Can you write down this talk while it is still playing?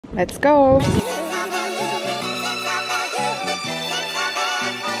Let's go!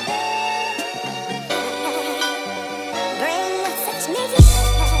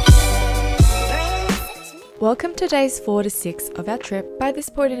 Welcome to days 4 to 6 of our trip. By this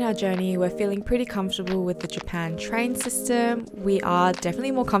point in our journey, we're feeling pretty comfortable with the Japan train system. We are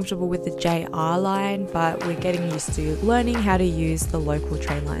definitely more comfortable with the JR line, but we're getting used to learning how to use the local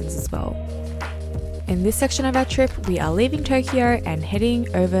train lines as well. In this section of our trip, we are leaving Tokyo and heading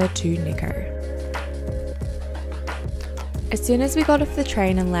over to Nikko. As soon as we got off the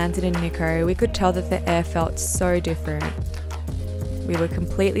train and landed in Nikko, we could tell that the air felt so different. We were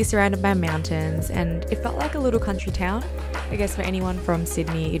completely surrounded by mountains and it felt like a little country town. I guess for anyone from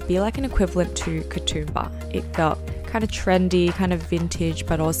Sydney, it'd be like an equivalent to Katoomba. It felt kind of trendy, kind of vintage,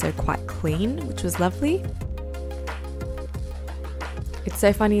 but also quite clean, which was lovely. It's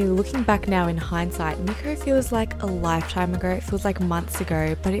so funny, looking back now in hindsight, Nikko feels like a lifetime ago, it feels like months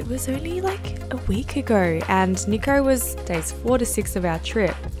ago, but it was only like a week ago. And Nikko was days 4 to 6 of our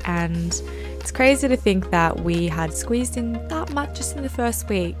trip, and it's crazy to think that we had squeezed in that much just in the first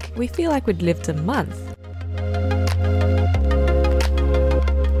week. We feel like we'd lived a month.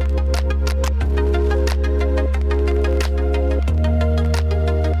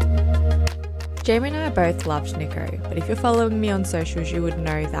 Jamie and I both loved Nikko, but if you're following me on socials, you would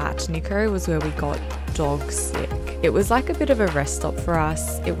know that Nikko was where we got dog sick. It was like a bit of a rest stop for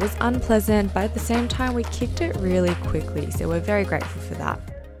us. It was unpleasant, but at the same time, we kicked it really quickly, so we're very grateful for that.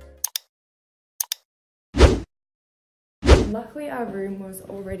 Luckily our room was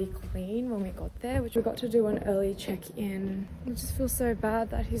already clean when we got there, which we got to do an early check-in. I just feel so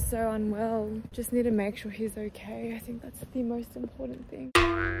bad that he's so unwell. Just need to make sure he's okay. I think that's the most important thing.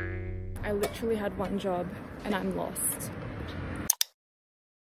 I literally had one job and I'm lost.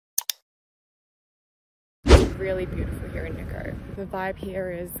 It's really beautiful here in Nikko. The vibe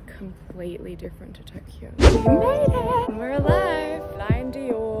here is completely different to Tokyo. We made it! We're alive! Line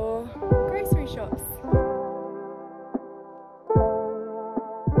Dior grocery shops.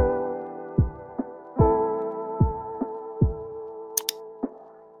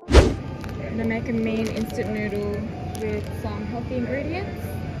 I'm gonna make a mean instant noodle with some healthy ingredients.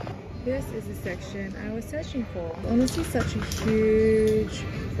 This is a section I was searching for. Honestly, such a huge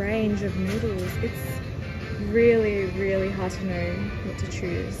range of noodles. It's really, really hard to know what to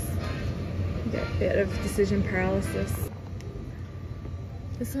choose. You get a bit of decision paralysis.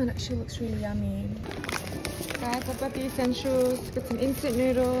 This one actually looks really yummy. Guys, I've got the essentials. Got some instant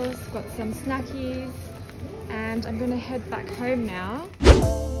noodles, got some snackies, and I'm gonna head back home now.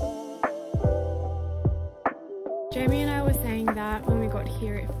 Jamie and I were saying that when we got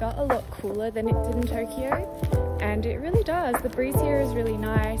here it felt a lot cooler than it did in Tokyo, and it really does. The breeze here is really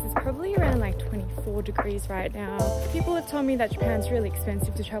nice. It's probably around like 24 degrees right now. People have told me that Japan's really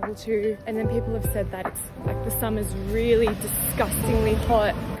expensive to travel to, and then people have said that it's like the summer's really disgustingly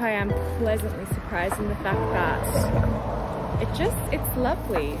hot. I am pleasantly surprised in the fact that it's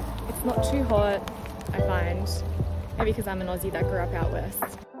lovely. It's not too hot, I find. Maybe because I'm an Aussie that grew up out west.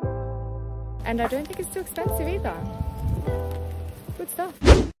 And I don't think it's too expensive either. Good stuff.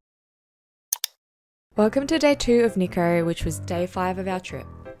 Welcome to day 2 of Nikko, which was day 5 of our trip.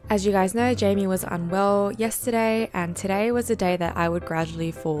 As you guys know, Jamie was unwell yesterday, and today was a day that I would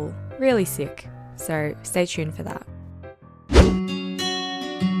gradually fall really sick. So stay tuned for that.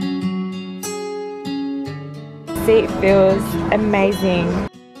 Seat feels amazing.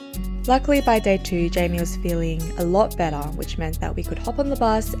 Luckily by day 2, Jamie was feeling a lot better, which meant that we could hop on the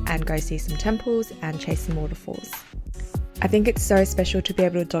bus and go see some temples and chase some waterfalls. I think it's so special to be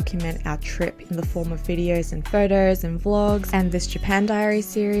able to document our trip in the form of videos and photos and vlogs and this Japan Diaries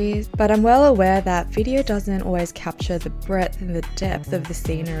series, but I'm well aware that video doesn't always capture the breadth and the depth of the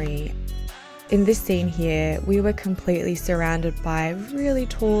scenery. In this scene here, we were completely surrounded by really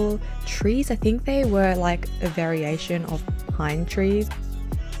tall trees. I think they were like a variation of pine trees.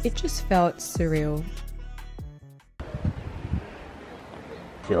 It just felt surreal.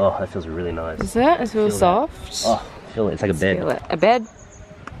 Oh, that feels really nice. Is it? It feels soft. Oh, feel it. It's like a bed. Feel it. A bed.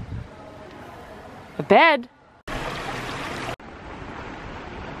 A bed.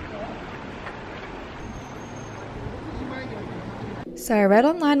 So I read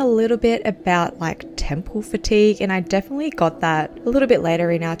online a little bit about like temple fatigue, and I definitely got that a little bit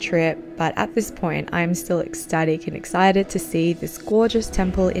later in our trip, but at this point I'm still ecstatic and excited to see this gorgeous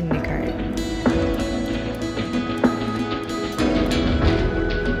temple in Nikko.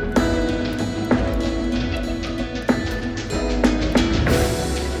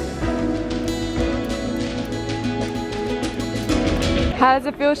 How does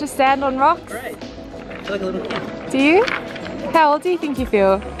it feel to stand on rocks? Great. I feel like a little kid. Do you? How old do you think you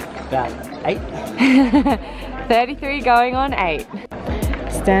feel? About 8. 33 going on 8.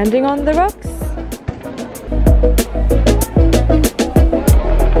 Standing on the rocks.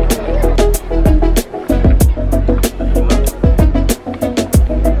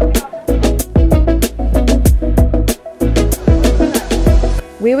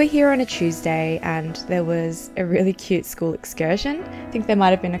 We were here on a Tuesday and there was a really cute school excursion. I think there might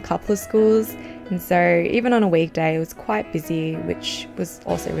have been a couple of schools, and so even on a weekday it was quite busy, which was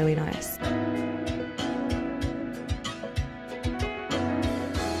also really nice.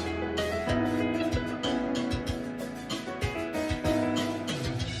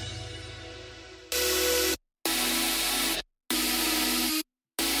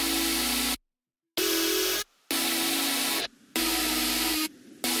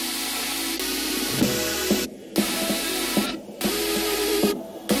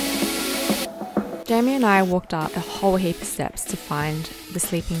 Jamie and I walked up a whole heap of steps to find the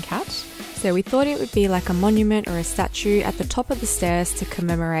sleeping cat. So we thought it would be like a monument or a statue at the top of the stairs to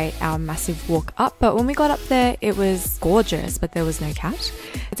commemorate our massive walk up. But when we got up there, it was gorgeous, but there was no cat.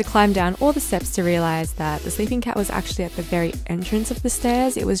 I had to climb down all the steps to realize that the sleeping cat was actually at the very entrance of the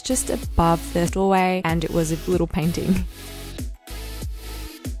stairs. It was just above the doorway and it was a little painting.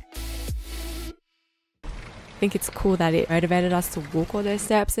 I think it's cool that it motivated us to walk all those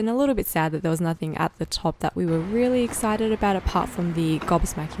steps, and a little bit sad that there was nothing at the top that we were really excited about apart from the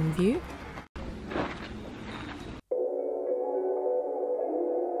gobsmacking view.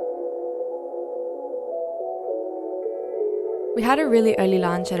 We had a really early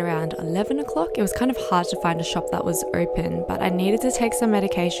lunch at around 11 o'clock. It was kind of hard to find a shop that was open, but I needed to take some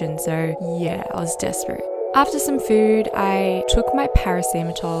medication, so yeah, I was desperate. After some food, I took my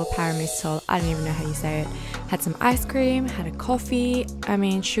paracetamol, I don't even know how you say it, had some ice cream, had a coffee. I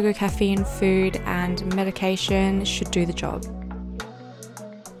mean, sugar, caffeine, food and medication should do the job.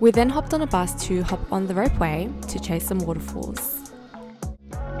 We then hopped on a bus to hop on the ropeway to chase some waterfalls.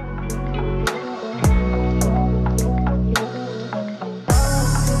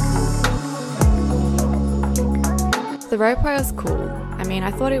 The ropeway was cool. I mean,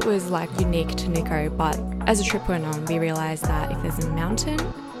 I thought it was like unique to Nikko, but as the trip went on, we realised that if there's a mountain,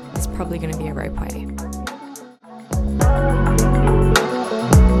 there's probably going to be a ropeway.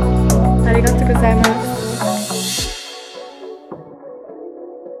 Arigatou gozaimasu.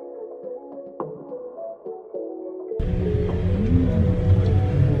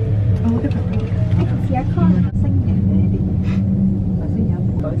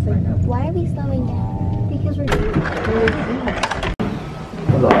 Why are we slowing down? Because we're doing it.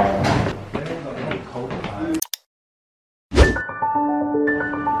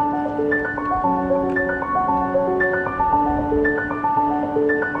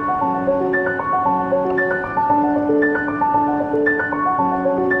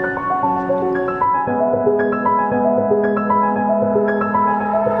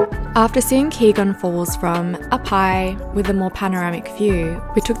 After seeing Kegon Falls from up high with a more panoramic view,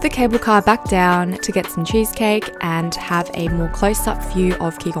 we took the cable car back down to get some cheesecake and have a more close-up view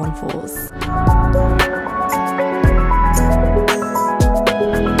of Kegon Falls.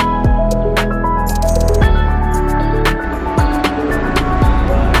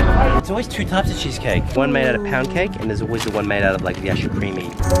 There's always 2 types of cheesecake. One made out of pound cake, and there's always the one made out of like the actual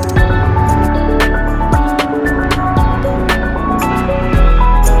creamy.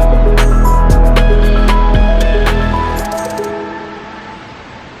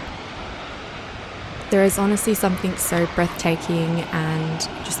 There is honestly something so breathtaking and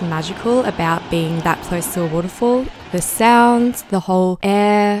just magical about being that close to a waterfall. The sounds, the whole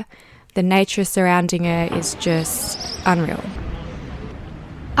air, the nature surrounding it is just unreal.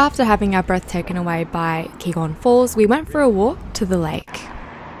 After having our breath taken away by Kegon Falls, we went for a walk to the lake.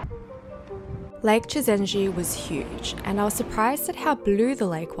 Lake Chuzenji was huge, and I was surprised at how blue the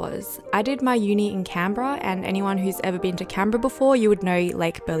lake was. I did my uni in Canberra, and anyone who's ever been to Canberra before, you would know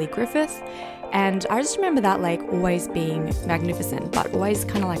Lake Burley Griffith. And I just remember that lake always being magnificent, but always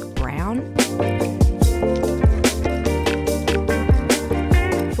kind of like brown.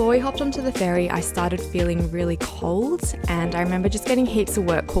 Before we hopped onto the ferry, I started feeling really cold, and I remember just getting heaps of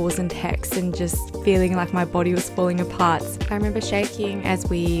work calls and texts and just feeling like my body was falling apart. I remember shaking as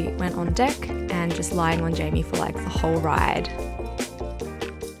we went on deck and just lying on Jamie for like the whole ride.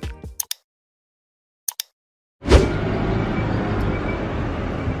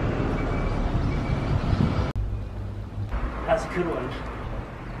 That's a good one.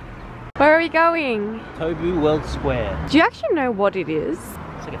 Where are we going? Tobu World Square. Do you actually know what it is?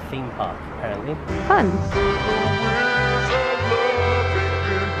 It's like a theme park, apparently. Fun.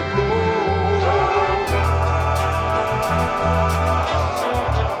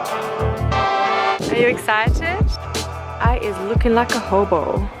 you excited? I is looking like a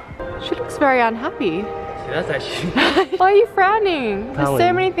hobo. She looks very unhappy. That's actually. Why are you frowning? There's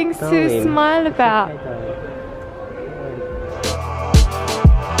so many things to smile about.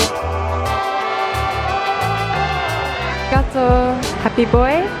 Arigato, happy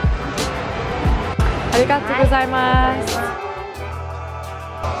boy. Arigato gozaimasu.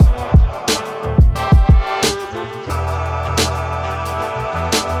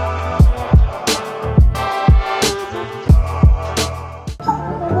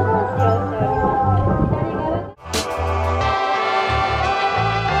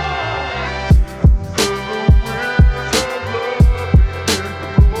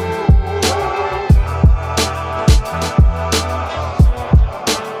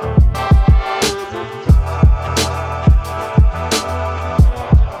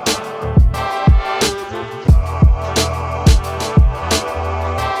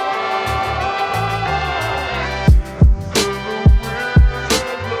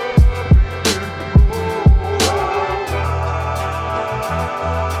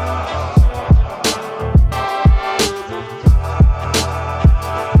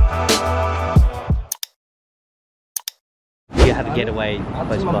 Have a getaway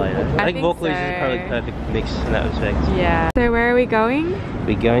close by. I think Vaucluse is probably the perfect mix in that respect. Yeah. So where are we going?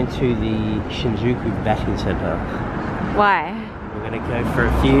 We're going to the Shinjuku Batting Center. Why? We're going to go for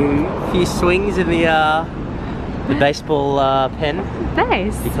a few swings in the baseball pen.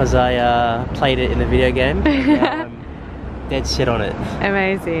 Nice. Because I played it in the video game. Now I'm dead set on it.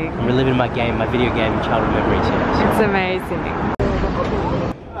 Amazing. I'm reliving my video game childhood memories here. So. It's amazing.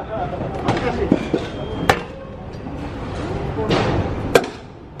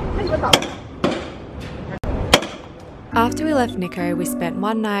 After we left Nikko, we spent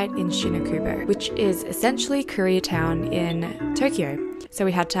one night in Shinjuku, which is essentially Koreatown in Tokyo. So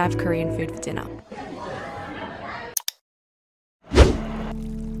we had to have Korean food for dinner.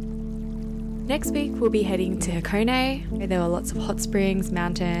 Next week we'll be heading to Hakone, where there were lots of hot springs,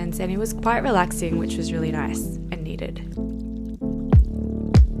 mountains, and it was quite relaxing, which was really nice and needed.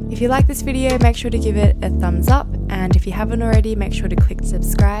 If you like this video, make sure to give it a thumbs up, and if you haven't already, make sure to click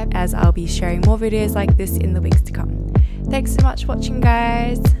subscribe, as I'll be sharing more videos like this in the weeks to come. Thanks so much for watching,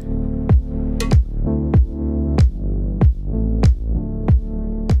 guys.